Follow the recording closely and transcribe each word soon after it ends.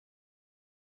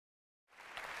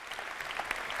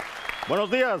Buenos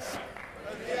días.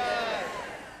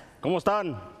 ¿Cómo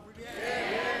están?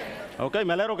 Ok,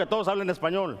 me alegro que todos hablen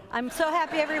español. I'm so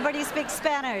happy everybody speaks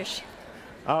Spanish.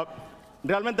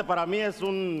 Realmente para mí es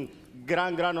un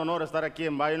gran honor estar aquí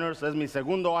en Bioners. Es mi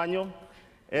segundo año.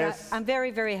 I'm very,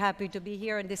 very happy to be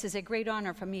here, and this is a great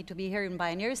honor for me to be here in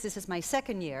Bioneers. This is my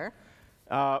second year.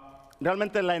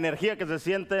 Realmente la energía que se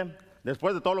siente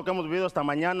después de todo lo que hemos vivido esta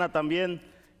mañana también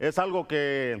es algo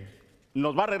que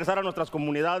nos va a regresar a nuestras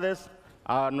comunidades,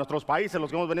 a nuestros países,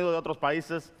 los que hemos venido de otros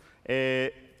países,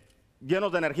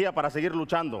 llenos de energía para seguir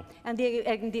luchando. And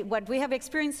what we have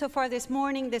experienced so far this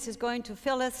morning, this is going to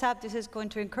fill us up. This is going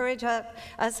to encourage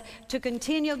us to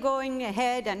continue going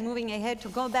ahead and moving ahead, to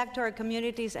go back to our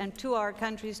communities and to our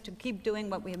countries to keep doing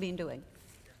what we have been doing.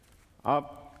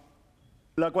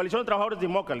 La Coalición de Trabajadores de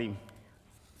Immokalee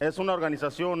es una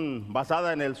organización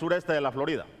basada en el sureste de la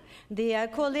Florida. The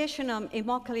Coalition of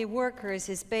Immokalee Workers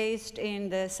is based in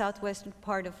the southwestern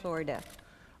part of Florida.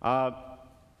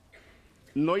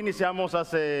 No iniciamos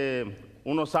hace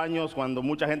unos años cuando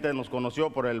mucha gente nos conoció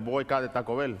por el boicot de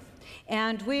Taco Bell.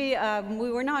 And we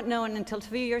were not known until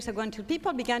 2 years ago, until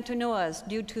people began to know us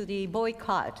due to the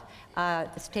boycott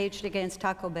staged against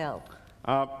Taco Bell.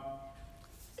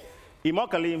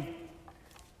 Immokalee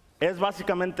es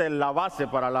básicamente la base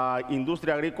para la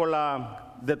industria agrícola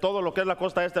de todo lo que es la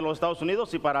costa este de los Estados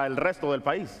Unidos y para el resto del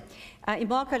país.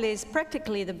 Immokalee is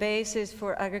practically the basis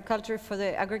for agriculture, for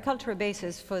the agricultural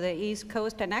basis for the East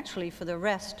Coast and actually for the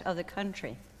rest of the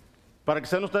country. Para que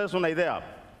se den ustedes una idea,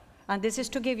 And this is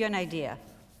to give you an idea.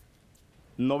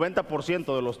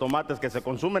 90% de los tomates que se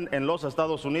consumen en los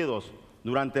Estados Unidos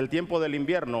durante el tiempo del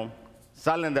invierno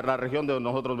salen de la región de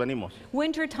donde nosotros venimos.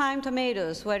 Wintertime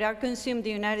tomatoes, what are consumed in the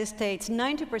United States,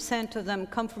 90% of them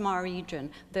come from our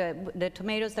region, the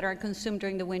tomatoes that are consumed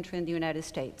during the winter in the United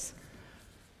States.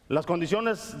 Las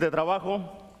condiciones de trabajo,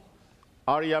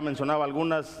 ahora ya mencionaba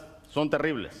algunas, son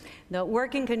terribles. The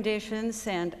working conditions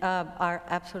are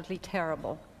absolutely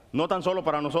terrible. No tan solo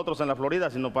para nosotros en la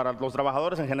Florida, sino para los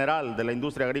trabajadores en general de la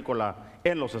industria agrícola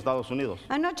en los Estados Unidos.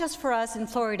 And not just for us in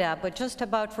Florida, but just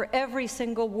about for every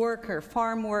single worker,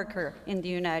 farm worker in the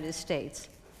United States.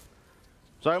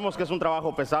 Sabemos que es un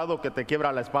trabajo pesado que te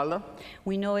quiebra la espalda.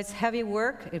 We know it's heavy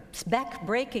work, it's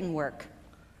back-breaking work.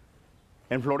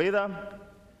 En Florida,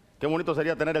 qué bonito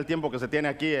sería tener el tiempo que se tiene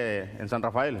aquí en San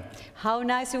Rafael. How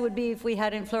nice it would be if we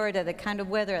had in Florida the kind of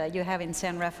weather that you have in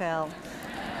San Rafael.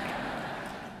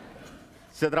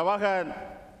 Se trabaja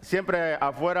siempre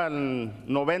afuera en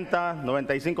 90,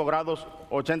 95 grados,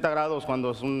 80 grados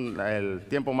cuando es el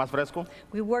tiempo más fresco.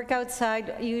 We work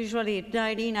outside usually at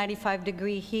 90, 95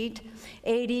 degree heat,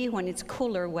 80 when it's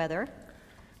cooler weather.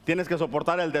 Tienes que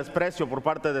soportar el desprecio por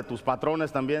parte de tus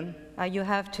patrones también. You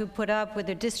have to put up with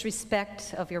the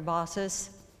disrespect of your bosses.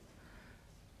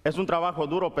 Es un trabajo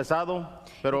duro, pesado,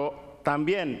 pero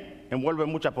también envuelve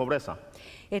mucha pobreza.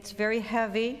 It's very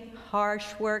heavy,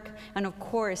 harsh work, and of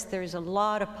course there's a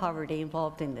lot of poverty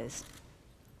involved in this.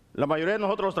 La mayoría de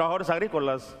nosotros los trabajadores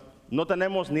agrícolas no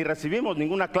tenemos ni recibimos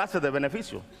ninguna clase de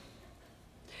beneficio.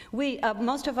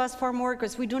 Most of us farm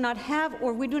workers, we do not have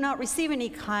or we do not receive any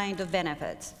kind of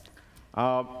benefits.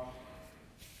 Pago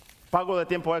de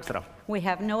tiempo extra. We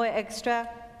have no extra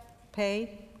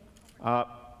pay.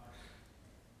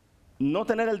 No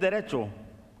tener el derecho,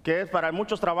 que es para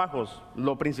muchos trabajos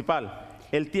lo principal.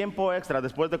 El tiempo extra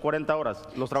después de 40 horas,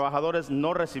 los trabajadores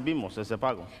no recibimos ese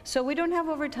pago. So we don't have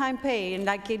overtime pay, and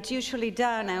like it's usually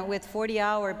done with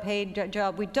 40-hour paid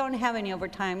job, we don't have any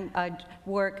overtime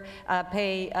work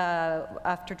pay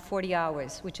after 40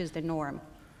 hours, which is the norm.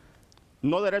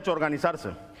 No derecho a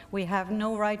organizarse. We have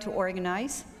no right to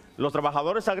organize. Los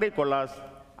trabajadores agrícolas,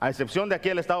 a excepción de aquí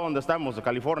el estado donde estamos, de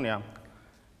California,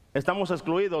 estamos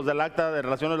excluidos del acta de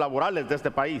relaciones laborales de este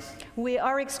país. We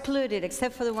are excluded,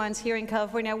 except for the ones here in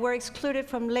California, we're excluded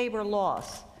from labor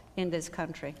laws in this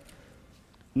country.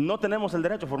 No tenemos el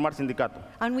derecho a formar sindicato.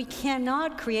 And we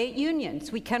cannot create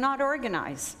unions, we cannot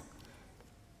organize.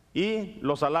 Y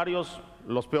los salarios,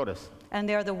 los peores. And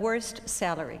they're the worst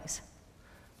salaries.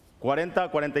 40,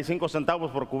 45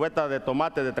 centavos por cubeta de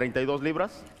tomate de 32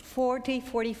 libras. 40,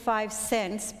 45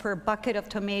 cents per bucket of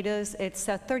tomatoes. It's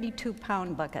a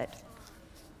 32-pound bucket.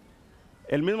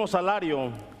 El mismo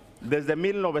salario desde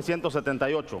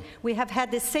 1978. We have had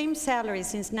the same salary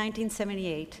since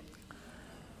 1978.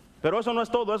 Pero eso no es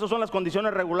todo, esas son las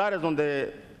condiciones regulares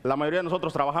donde la mayoría de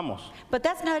nosotros trabajamos. But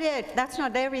that's not it. That's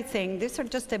not everything. These are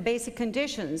just the basic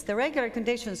conditions, the regular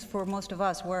conditions for most of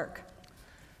us work.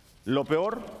 Lo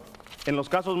peor, en los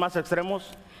casos más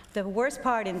extremos, The worst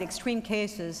part in the extreme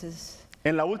cases is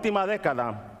en la última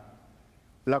década,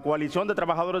 la Coalición de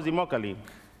Trabajadores de Immokalee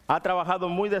ha trabajado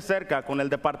muy de cerca con el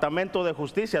Departamento de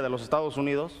Justicia de los Estados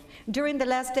Unidos During the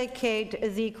last decade,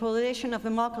 the Coalition of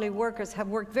Immokalee Workers have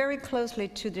worked very closely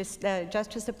to the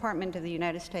Justice Department of the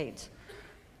United States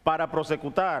para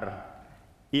prosecutar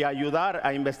y ayudar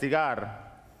a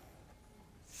investigar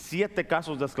 7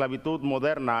 casos de esclavitud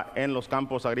moderna en los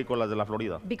campos agrícolas de la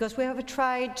Florida. because we have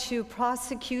tried to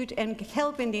prosecute and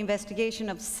help in the investigation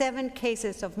of 7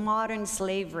 cases of modern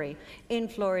slavery in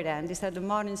Florida, and these are the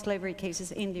modern slavery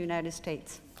cases in the United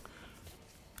States.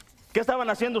 ¿Qué estaban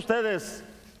haciendo ustedes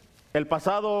el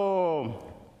pasado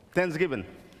Thanksgiving?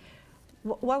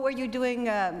 What were you doing,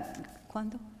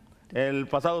 ¿cuándo? El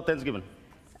pasado Thanksgiving.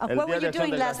 El What Día were de you Acción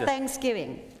doing de last Gracias.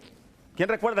 Thanksgiving? ¿Quién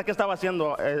recuerda qué estaba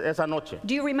haciendo esa noche?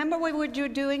 Do you remember what were you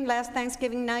doing last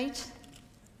Thanksgiving night?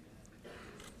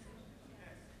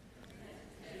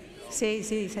 Sí,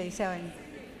 saben.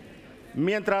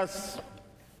 Mientras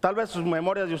tal vez sus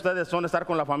memorias de ustedes son estar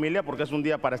con la familia, porque es un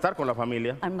día para estar con la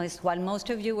familia. While most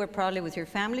of you were probably with your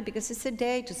family, because it's a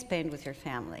day to spend with your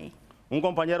family. Un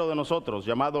compañero de nosotros,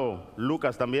 llamado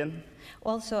Lucas también,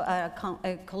 Also, a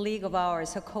colleague of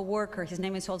ours, a co-worker, his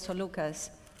name is also Lucas.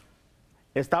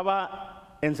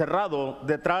 estaba encerrado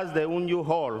detrás de un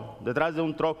U-Haul, detrás de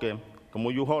un troque, como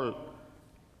U-Haul,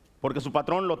 porque su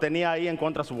patrón lo tenía ahí en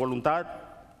contra de su voluntad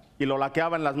y lo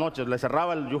laqueaba en las noches, le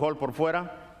cerraba el U-Haul por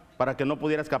fuera para que no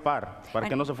pudiera escapar, para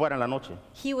que no se fuera en la noche.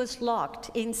 He was locked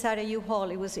inside a U-Haul.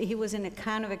 He was in a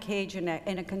kind of a cage in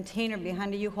a container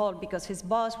behind a U-Haul because his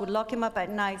boss would lock him up at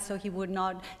night so he would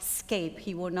not escape.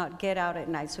 He would not get out at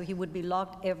night, so he would be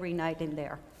locked every night in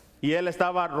there. Y él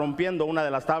estaba rompiendo una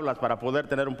de las tablas para poder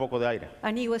tener un poco de aire.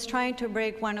 And he was trying to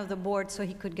break one of the boards so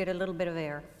he could get a little bit of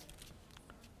air.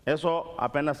 Eso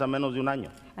apenas a menos de un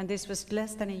año. And this was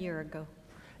less than a year ago.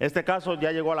 Este caso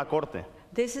ya llegó a la corte.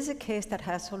 This is a case that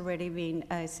has already been,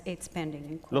 it's pending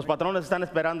in court. Los patrones están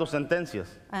esperando sentencias.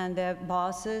 And the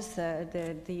bosses,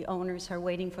 the owners are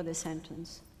waiting for the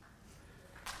sentence.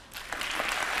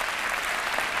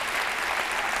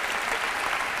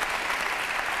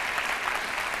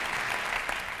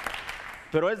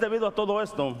 Pero es debido a todo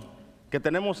esto que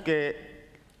tenemos que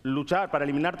luchar para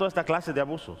eliminar toda esta clase de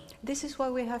abusos. This is why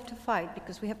we have to fight,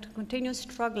 because we have to continue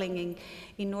struggling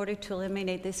in order to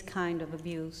eliminate this kind of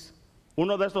abuse.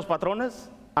 Uno de estos patrones,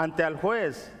 ante el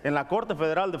juez en la Corte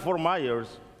Federal de Fort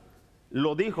Myers,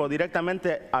 lo dijo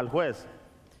directamente al juez.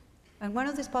 And one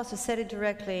of the spouses said it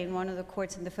directly in one of the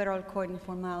courts, in the federal court in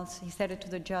Fort Myers. He said it to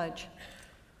the judge.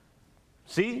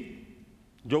 Sí,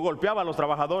 yo golpeaba a los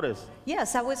trabajadores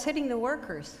Yes, I was hitting the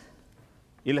workers.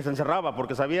 y les encerraba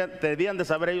porque debían de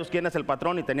saber ellos quién es el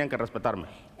patrón y tenían que respetarme.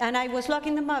 And I was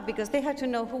locking them up because they had to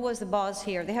know who was the boss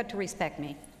here. They had to respect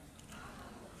me.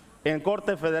 En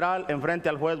Corte Federal, enfrente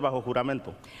al juez bajo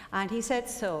juramento. And he said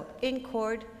so. In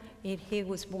court, he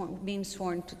was being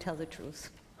sworn to tell the truth.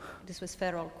 This was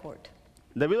federal court.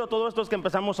 Debido a todo esto es que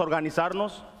empezamos a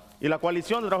organizarnos y la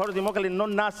coalición de trabajadores de Immokalee no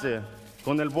nace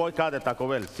con el boicot de Taco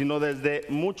Bell, sino desde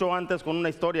mucho antes con una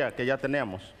historia que ya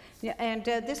teníamos. Yeah, and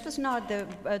this was not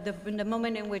the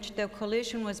moment in which the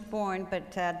coalition was born,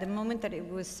 but the moment that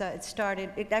it started,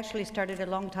 it actually started a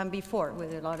long time before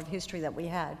with a lot of history that we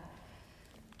had.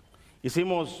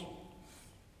 Hicimos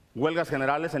huelgas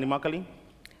generales en Immokalee,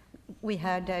 We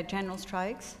had general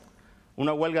strikes.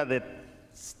 una huelga de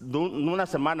una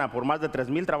semana por más de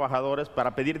 3,000 trabajadores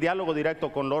para pedir diálogo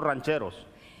directo con los rancheros.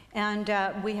 And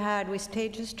we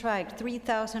staged a strike,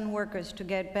 3,000 workers to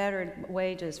get better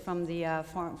wages from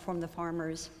the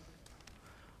farmers.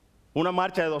 Una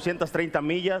marcha de 230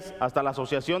 millas hasta la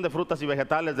Asociación de Frutas y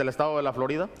Vegetales del Estado de la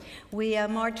Florida. We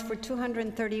marched for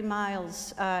 230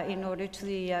 miles in order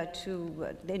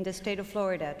in the state of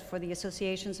Florida for the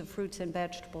associations of fruits and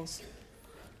vegetables.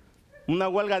 Una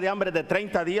huelga de hambre de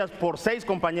 30 días por 6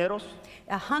 compañeros.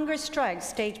 A hunger strike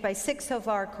staged by 6 of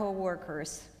our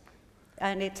co-workers,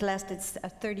 and it lasted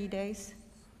 30 days.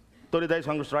 30 days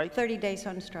hunger strike. 30 days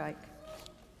on strike.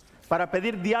 Para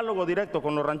pedir diálogo directo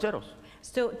con los rancheros.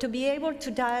 So to be able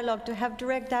to dialogue, to have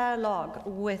direct dialogue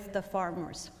with the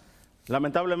farmers.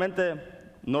 Lamentablemente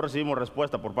no recibimos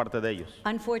respuesta por parte de ellos.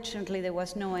 Unfortunately, there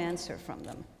was no answer from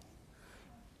them.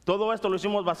 Todo esto lo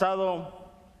hicimos basado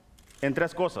en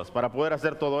 3 cosas para poder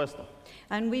hacer todo esto.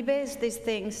 And we based these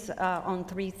things on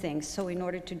 3 things, so in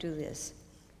order to do this.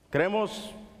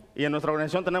 Creemos, y en nuestra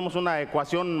organización tenemos una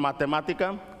ecuación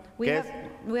matemática We que have,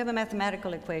 es we have a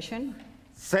mathematical equation.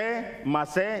 C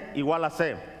más C igual a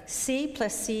C. C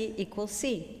plus C equals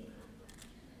C.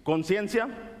 Conciencia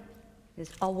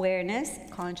It's awareness,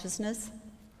 consciousness,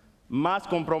 más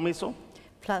compromiso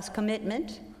plus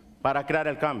commitment para crear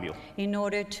el cambio. in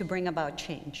order to bring about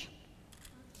change.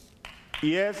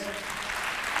 Y es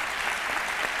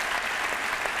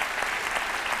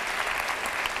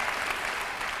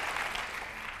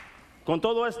Con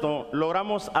todo esto,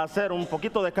 logramos hacer un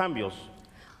poquito de cambios,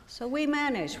 So we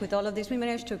managed, with all of this, we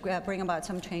managed to bring about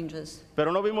some changes.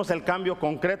 pero no vimos el cambio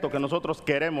concreto que nosotros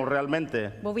queremos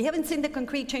realmente, But we haven't seen the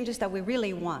concrete changes that we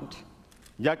really want,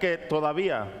 ya que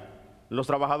todavía los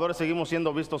trabajadores seguimos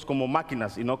siendo vistos como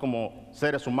máquinas y no como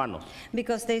seres humanos.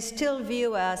 because they still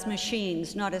view us as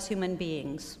machines, not as human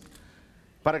beings.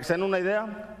 Para que se den una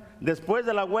idea, después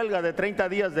de la huelga de 30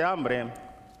 días de hambre,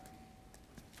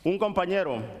 un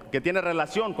compañero que tiene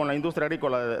relación con la industria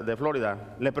agrícola de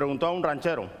Florida le preguntó a un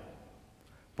ranchero,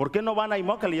 ¿por qué no van a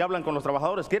Immokalee y hablan con los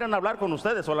trabajadores? Quieren hablar con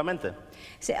ustedes solamente.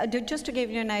 See, just to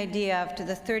give you an idea, after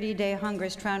the 30-day hunger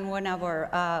strike, one of our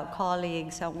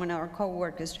colleagues, one of our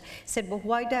co-workers said, well,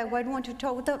 why don't you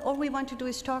talk? All we want to do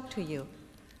is talk to you.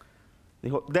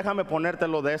 Dijo, déjame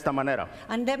ponértelo de esta manera,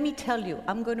 And let me tell you,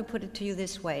 I'm going to put it to you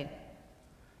this way.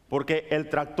 porque el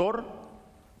tractor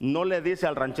no le dice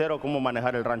al ranchero cómo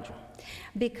manejar el rancho.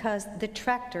 Because the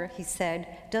tractor, he said,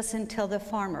 doesn't tell the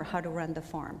farmer how to run the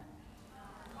farm.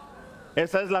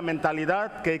 Esa es la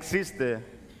mentalidad que existe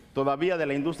todavía de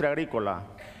la industria agrícola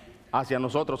hacia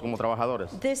nosotros como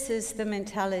trabajadores. This is the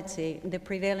mentality, the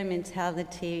prevailing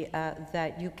mentality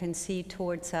that you can see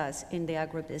towards us in the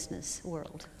agribusiness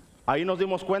world. Ahí nos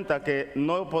dimos cuenta que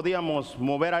no podíamos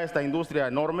mover a esta industria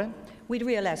enorme. We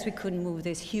realized we couldn't move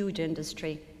this huge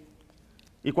industry.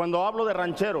 Y cuando hablo de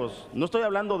rancheros, no estoy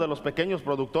hablando de los pequeños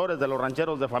productores, de los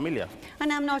rancheros de familia.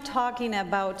 And I'm not talking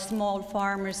about small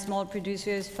farmers, small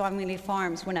producers, family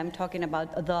farms, when I'm talking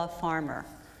about the farmer.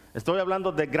 Estoy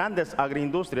hablando de grandes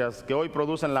agroindustrias que hoy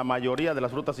producen la mayoría de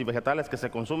las frutas y vegetales que se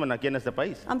consumen aquí en este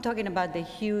país. I'm talking about the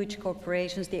huge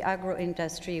corporations, the agro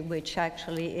industry, which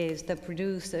actually is the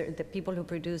people who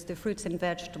produce the fruits and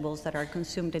vegetables that are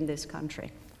consumed in this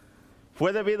country.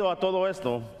 Fue debido a todo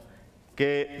esto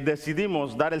que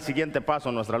decidimos dar el siguiente paso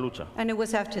en nuestra lucha. And it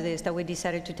was after this that we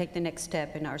decided to take the next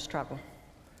step in our struggle.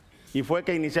 Y fue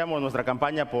que iniciamos nuestra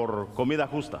campaña por comida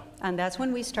justa. And that's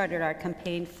when we started our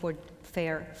campaign for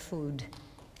fair food.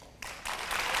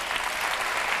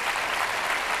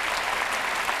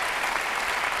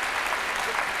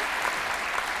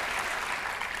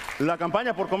 La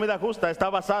campaña por comida justa está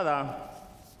basada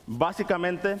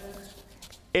básicamente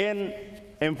en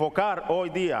enfocar hoy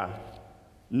día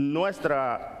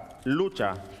nuestra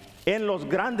lucha en los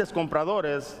grandes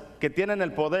compradores que tienen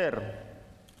el poder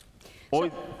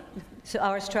hoy. So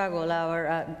our struggle,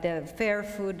 the fair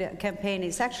food campaign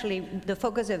is actually, the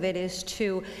focus of it is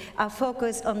to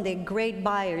focus on the great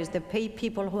buyers, the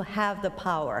people who have the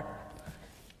power.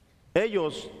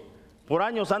 Ellos por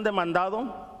años han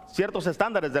demandado ciertos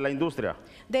estándares de la industria.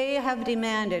 They have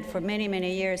demanded for many,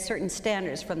 many years certain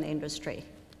standards from the industry.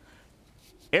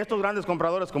 Estos grandes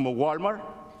compradores como Walmart,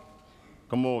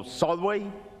 como Subway,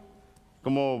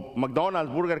 como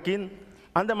McDonald's, Burger King,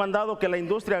 han demandado que la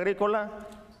industria agrícola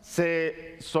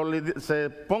se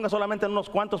ponga solamente en unos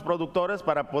cuantos productores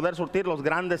para poder surtir los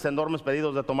grandes, enormes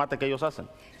pedidos de tomate que ellos hacen.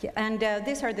 Yeah, and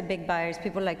these are the big buyers,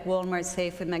 people like Walmart,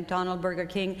 Safeway, McDonald's, Burger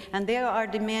King, and they are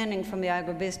demanding from the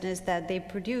agribusiness that they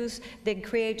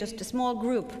create just a small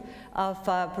group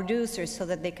of producers so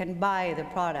that they can buy the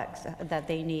products that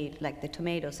they need, like the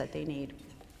tomatoes that they need.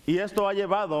 Y esto ha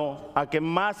llevado a que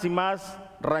más y más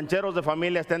rancheros de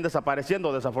familia estén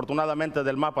desapareciendo desafortunadamente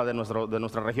del mapa de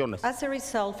nuestras regiones. As a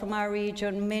result, from our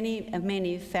region,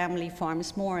 many family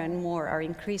farms, more and more, are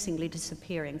increasingly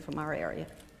disappearing from our area.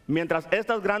 Mientras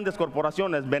estas grandes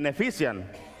corporaciones benefician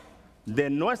de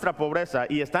nuestra pobreza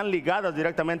y están ligadas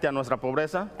directamente a nuestra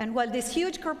pobreza, And while these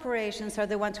huge corporations are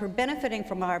the ones who are benefiting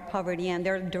from our poverty, and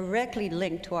they're directly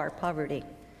linked to our poverty,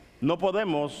 no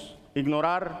podemos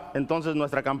ignorar entonces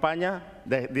nuestra campaña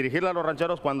de dirigirla a los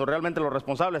rancheros cuando realmente los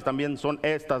responsables también son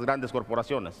estas grandes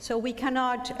corporaciones. so we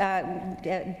cannot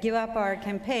give up our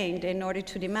campaign in order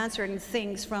to demand certain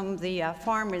things from the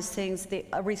farmers, things the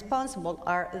responsible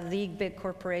are the big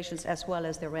corporations as well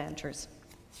as the ranchers.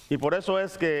 Y por eso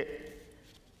es que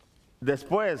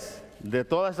después de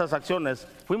todas esas acciones,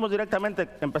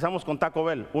 empezamos con Taco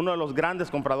Bell, uno de los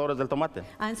grandes compradores del tomate.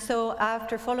 And so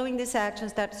after following these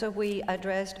actions, that's when we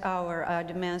addressed our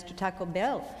demands to Taco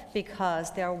Bell,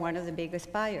 because they are one of the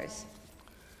biggest buyers.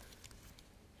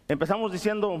 Empezamos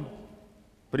diciendo,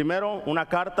 primero, una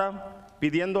carta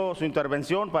pidiendo su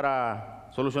intervención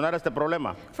para solucionar este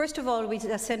problema. First of all, we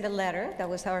sent a letter, that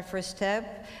was our first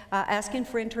step, asking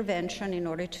for intervention in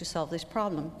order to solve this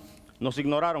problem. Nos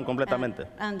ignoraron completamente.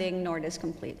 And they ignored us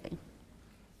completely.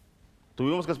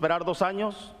 Tuvimos que esperar 2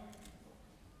 años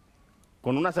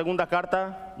con una segunda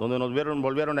carta donde nos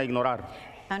volvieron a ignorar.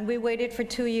 And we waited for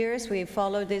 2 years. We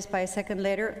followed this by a second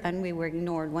letter, and we were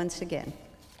ignored once again.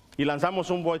 y lanzamos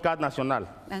un boicot nacional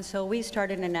And so we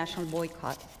started a national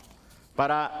boycott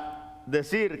para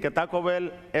decir que Taco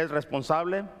Bell es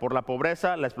responsable por la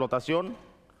pobreza, la explotación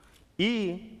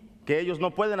y que ellos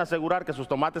no pueden asegurar que sus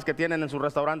tomates que tienen en sus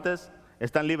restaurantes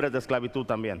están libres de esclavitud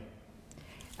también.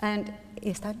 And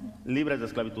is that Libres de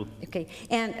esclavitud. okay?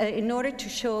 And in order to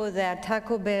show that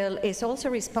Taco Bell is also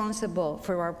responsible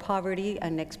for our poverty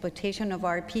and exploitation of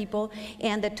our people,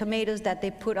 and the tomatoes that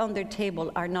they put on their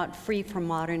table are not free from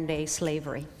modern day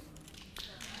slavery.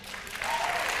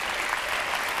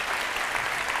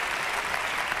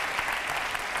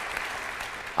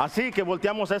 Así que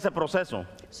volteamos ese proceso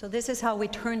So this is how we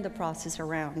turn the process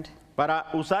around, para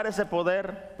usar ese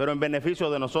poder, pero en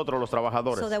beneficio de nosotros los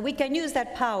trabajadores. so that we can use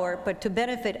that power, but to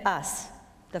benefit us,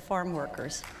 the farm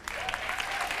workers.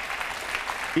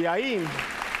 Y ahí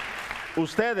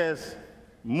ustedes,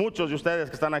 muchos de ustedes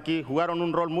que están aquí, jugaron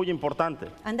un rol muy importante.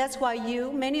 And that's why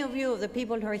you, many of you, the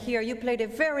people who are here, you played a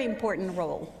very important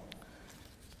role.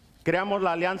 Creamos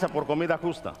la Alianza por Comida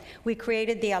Justa, We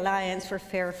created the Alliance for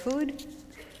Fair Food,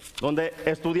 donde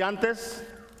estudiantes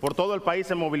por todo el país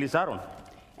se movilizaron.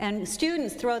 and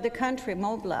students throughout the country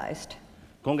mobilized.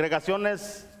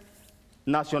 Congregaciones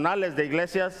nacionales de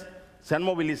iglesias se han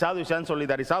movilizado y se han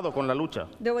solidarizado con la lucha.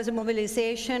 There was a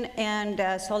mobilization and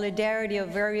solidarity of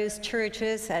various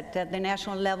churches at the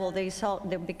national level. They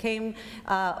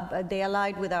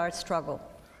allied with our struggle.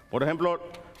 Por ejemplo,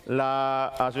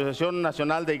 la Asociación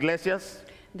Nacional de Iglesias,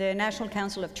 The National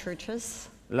Council of Churches,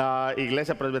 la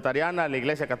Iglesia Presbiteriana, la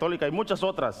Iglesia Católica y muchas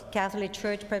otras, Catholic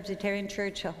Church, Presbyterian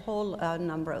Church, a whole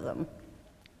number of them.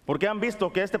 porque han visto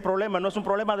que este problema no es un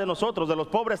problema de nosotros, de los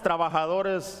pobres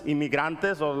trabajadores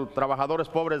inmigrantes o trabajadores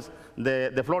pobres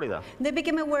de Florida. They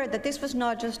became aware that this was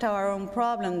not just our own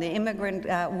problem, the immigrant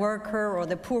worker or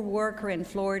the poor worker in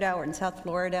Florida or in South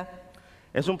Florida.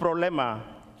 Es un problema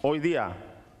hoy día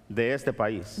de este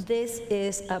país. This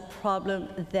is a problem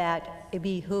that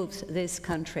behooves this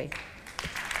country.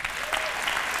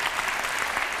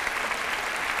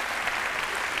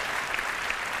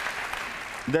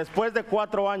 Después de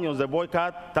 4 años de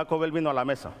boicot, Taco Bell vino a la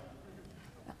mesa.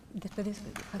 Después de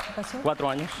 ¿qué pasó? 4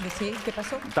 años, Sí, ¿qué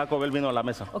pasó? Taco Bell vino a la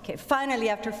mesa. Okay, finally,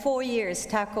 after 4 years,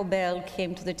 Taco Bell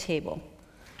came to the table.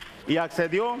 Y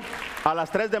accedió a las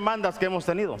 3 demandas que hemos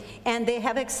tenido. And they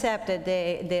have accepted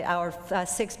our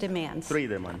 6 demands. 3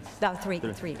 demandas. No, three.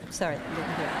 Sorry,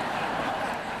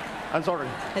 I'm sorry.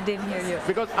 I didn't hear you.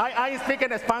 Because I speak in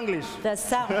Spanglish. The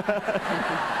sound.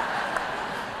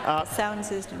 The sound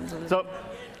system is a little. So,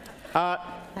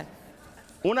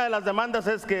 una de las demandas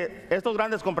es que estos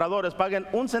grandes compradores paguen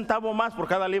 1 centavo más por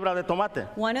cada libra de tomate.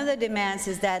 One of the demands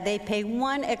is that they pay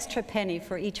 1 extra penny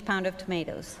for each pound of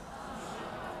tomatoes.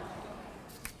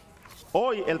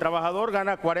 Hoy el trabajador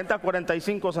gana 40 a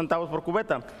 45 centavos por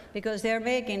cubeta. Because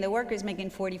the worker is making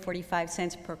 45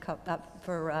 cents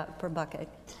per bucket.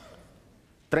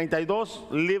 32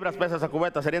 libras pesa esa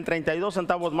cubeta, serían 32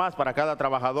 centavos más para cada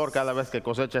trabajador cada vez que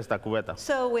cosecha esta cubeta.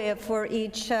 So for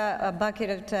each bucket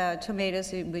of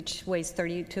tomatoes, which weighs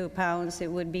 32 pounds,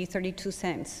 it would be 32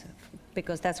 cents,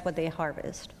 because that's what they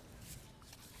harvest.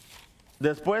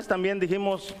 Después también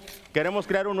dijimos, queremos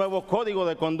crear un nuevo código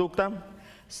de conducta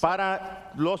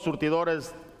para los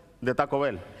surtidores de Taco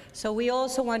Bell. So we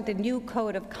also want a new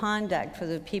code of conduct for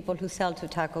the people who sell to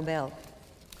Taco Bell.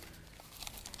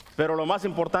 Pero lo más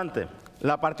importante,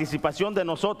 la participación de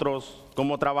nosotros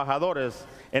como trabajadores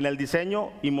en el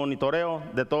diseño y monitoreo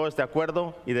de todo este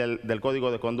acuerdo y del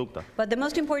código de conducta. But the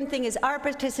most important thing is our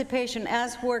participation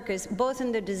as workers, both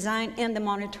in the design and the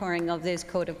monitoring of this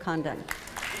code of conduct.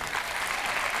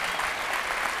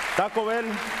 Taco Bell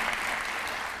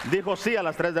dijo sí a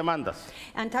las 3 demandas.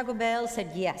 And Taco Bell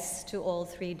said yes to all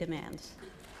 3 demands.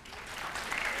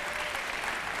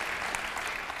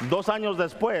 2 años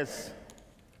después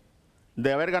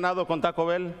de haber ganado con Taco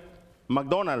Bell,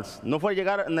 McDonald's, no fue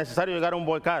necesario llegar a un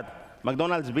boicot.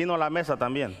 McDonald's vino a la mesa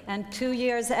también. And 2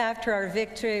 years after our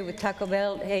victory with Taco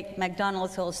Bell,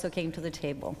 McDonald's also came to the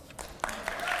table.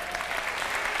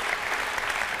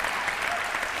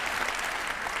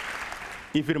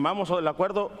 Y firmamos el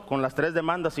acuerdo con las 3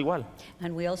 demandas igual.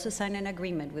 And we also signed an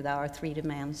agreement with our 3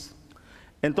 demands.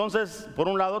 Entonces, por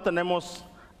un lado tenemos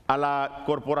a la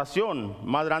corporación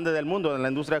más grande del mundo en la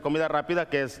industria de comida rápida,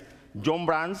 que es Yum!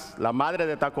 Brands, la madre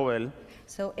de Taco Bell.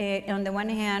 So on the one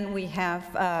hand, we have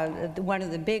one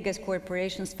of the biggest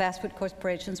corporations, fast food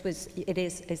corporations, which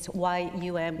it's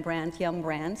Yum!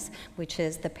 Brands, which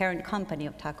is the parent company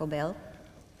of Taco Bell.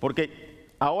 Porque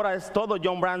ahora es todo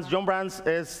Yum! Brands. Yum! Brands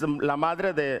es la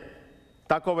madre de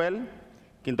Taco Bell,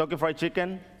 Kentucky Fried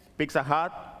Chicken, Pizza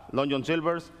Hut, Long John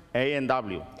Silver's,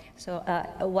 A&W. So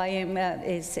YM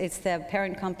it's the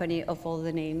parent company of all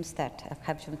the names that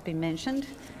have been mentioned.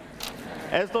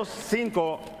 Estos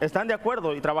 5 están de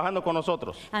acuerdo y trabajando con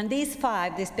nosotros. And these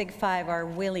big five, are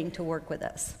willing to work with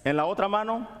us. En la otra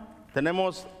mano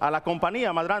tenemos a la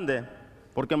compañía más grande,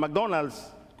 porque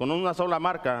McDonald's, con una sola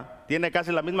marca, tiene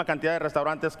casi la misma cantidad de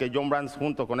restaurantes que John Brands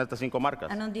junto con estas 5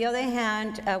 marcas. And on the other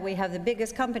hand, we have the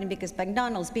biggest company because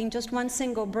McDonald's, being just one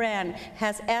single brand,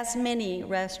 has as many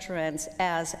restaurants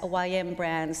as YM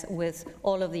Brands with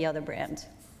all of the other brands.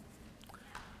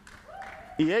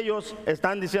 Y ellos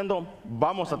están diciendo,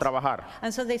 vamos a trabajar.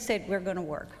 And so they said, we're going to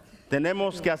work.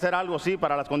 Tenemos que hacer algo, sí,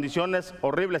 para las condiciones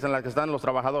horribles en las que están los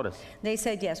trabajadores. They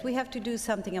said, yes, we have to do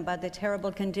something about the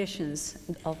terrible conditions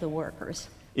of the workers.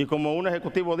 Y como un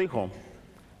ejecutivo dijo,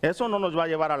 eso no nos va a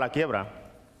llevar a la quiebra,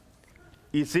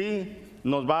 y sí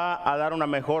nos va a dar una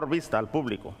mejor vista al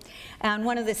público. And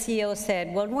one of the CEOs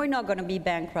said, well, we're not going to be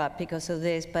bankrupt because of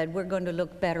this, but we're going to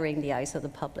look better in the eyes of the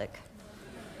public.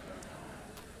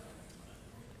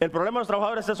 El problema de los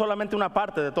trabajadores es solamente una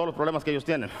parte de todos los problemas que ellos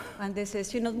tienen. And this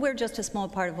is, we're just a small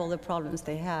part of all the problems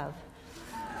they have.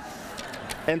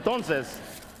 Entonces,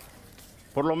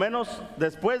 por lo menos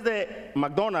después de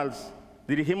McDonald's,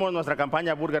 dirigimos nuestra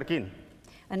campaña a Burger King.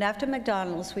 And after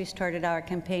McDonald's, we started our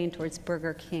campaign towards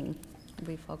Burger King.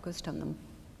 We focused on them.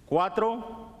 4,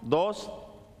 2,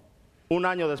 un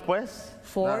año después,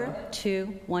 4,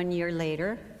 2, 1 year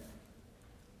later.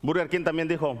 Burger King también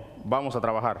dijo, vamos a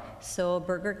trabajar. So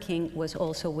Burger King was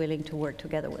also willing to work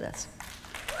together with us.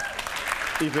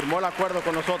 Y firmó el acuerdo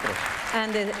con nosotros.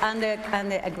 And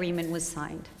the agreement was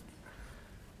signed.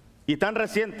 Y tan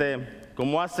reciente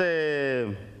como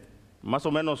hace más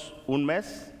o menos un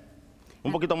mes,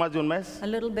 un poquito más de un mes, A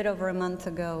little bit over a month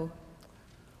ago,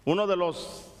 uno de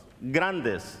los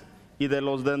grandes y de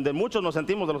los donde muchos nos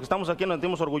sentimos, de los que estamos aquí, nos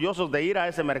sentimos orgullosos de ir a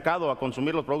ese mercado a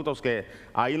consumir los productos que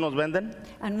ahí nos venden.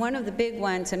 and one of the big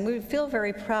ones, and we feel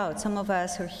very proud, some of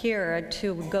us are here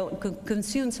to go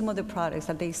consume some of the products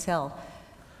that they sell.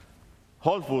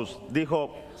 Whole Foods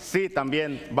dijo, sí,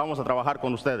 también vamos a trabajar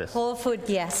con ustedes. Whole Food,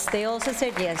 yes. They also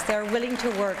said yes. They're willing to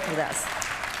work with us.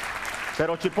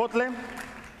 Pero Chipotle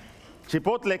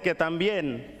que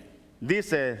también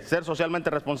dice ser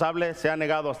socialmente responsable, se ha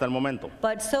negado hasta el momento.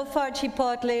 But so far,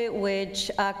 Chipotle,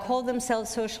 which call themselves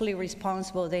socially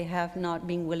responsible, they have not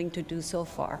been willing to do so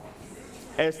far.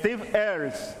 Steve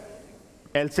Earls,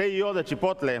 el CEO de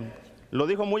Chipotle, lo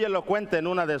dijo muy elocuente en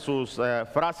una de sus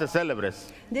frases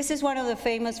célebres. This is one of the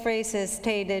famous phrases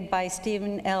stated by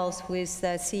Stephen Els, who is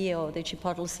the CEO, the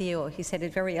Chipotle CEO. He said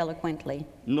it very eloquently.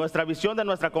 Nuestra visión de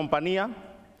nuestra compañía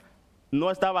no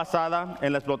está basada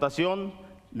en la explotación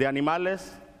de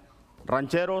animales,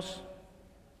 rancheros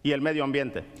y el medio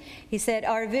ambiente. He said,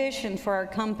 our vision for our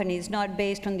company is not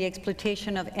based on the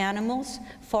exploitation of animals,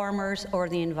 farmers, or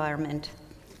the environment.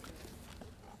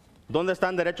 ¿Dónde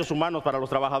están derechos humanos para los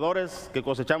trabajadores que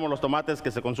cosechamos los tomates que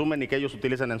se consumen y que ellos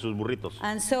utilizan en sus burritos?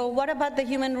 And so what about the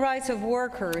human rights of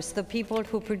workers, the people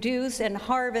who produce and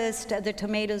harvest the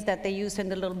tomatoes that they use in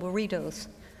the little burritos?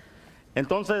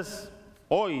 Entonces,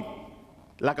 hoy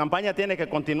la campaña tiene que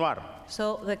continuar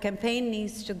So the campaign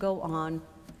needs to go on,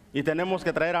 y tenemos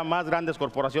que traer a más grandes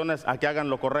corporaciones a que hagan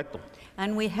lo correcto.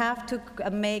 and we have to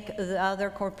make the other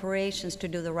corporations to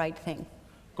do the right thing.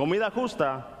 Comida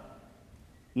justa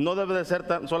no debe de ser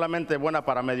solamente buena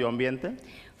para medio ambiente,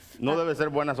 no debe ser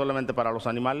buena solamente para los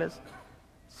animales,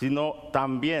 sino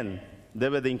también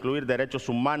debe de incluir derechos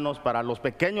humanos para los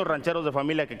pequeños rancheros de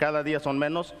familia que cada día son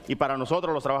menos y para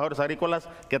nosotros los trabajadores agrícolas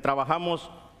que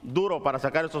trabajamos duro para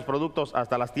sacar estos productos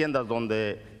hasta las tiendas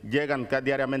donde llegan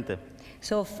diariamente.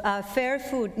 So fair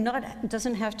food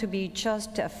doesn't have to be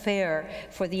just fair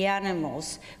for the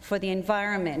animals, for the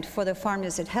environment, for the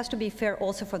farmers. It has to be fair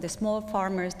also for the small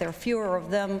farmers. There are fewer of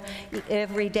them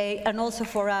every day, and also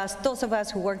for us, those of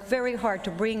us who work very hard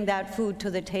to bring that food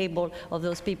to the table of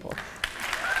those people.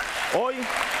 Hoy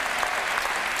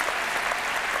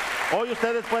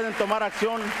ustedes pueden tomar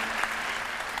acción.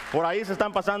 Por ahí se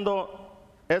están pasando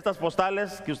estas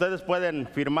postales que ustedes pueden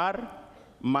firmar,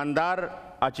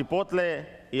 mandar a Chipotle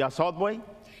y a Subway.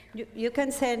 You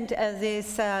can send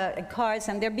these cards,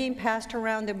 and they're being passed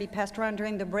around. They'll be passed around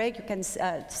during the break. You can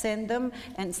send them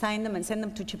and sign them and send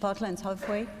them to Chipotle and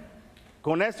Subway.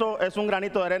 Con eso es un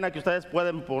granito de arena que ustedes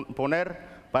pueden poner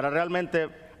para realmente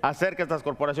hacer que estas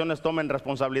corporaciones tomen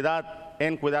responsabilidad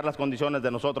en cuidar las condiciones de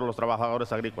nosotros los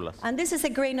trabajadores agrícolas. And this is a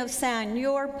grain of sand,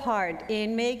 your part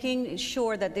in making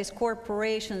sure that these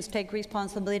corporations take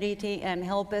responsibility and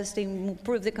help us to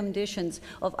improve the conditions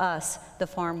of us, the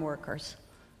farm workers.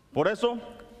 Por eso,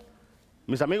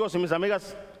 mis amigos y mis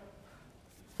amigas,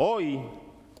 hoy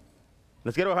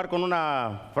Les quiero dejar con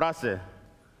una frase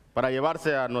para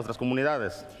llevarse a nuestras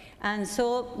comunidades. And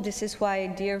so this is why,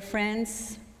 dear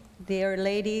friends, dear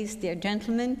ladies, dear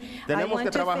gentlemen, Tenemos que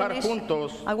trabajar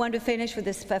juntos. I want to finish with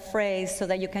this phrase so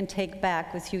that you can take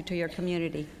back with you to your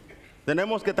community.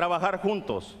 Tenemos que trabajar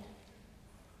juntos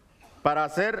para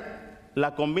hacer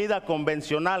la comida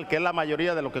convencional, que es la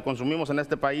mayoría de lo que consumimos en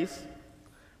este país,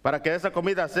 para que esa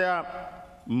comida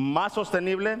sea más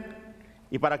sostenible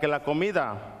y para que la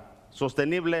comida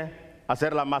sostenible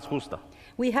hacerla más justa.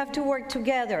 We have to work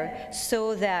together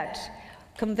so that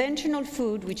conventional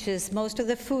food, which is most of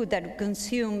the food that we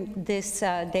consume these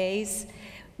days,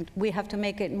 we have to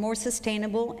make it more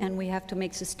sustainable, and we have to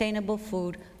make sustainable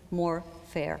food more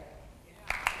fair.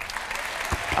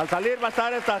 Al salir va a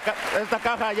estar esta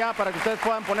caja allá para que ustedes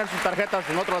puedan poner sus tarjetas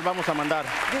y nosotros las vamos a mandar.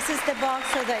 This is the box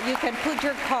so that you can put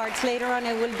your cards. Later on,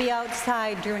 it will be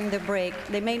outside during the break.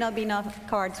 There may not be enough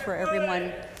cards for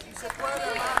everyone.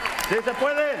 Sí se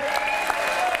puede.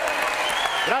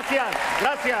 Gracias,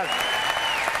 gracias.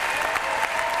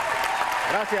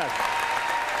 Gracias.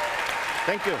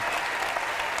 Thank you.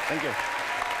 Thank you.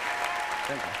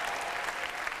 Thank you.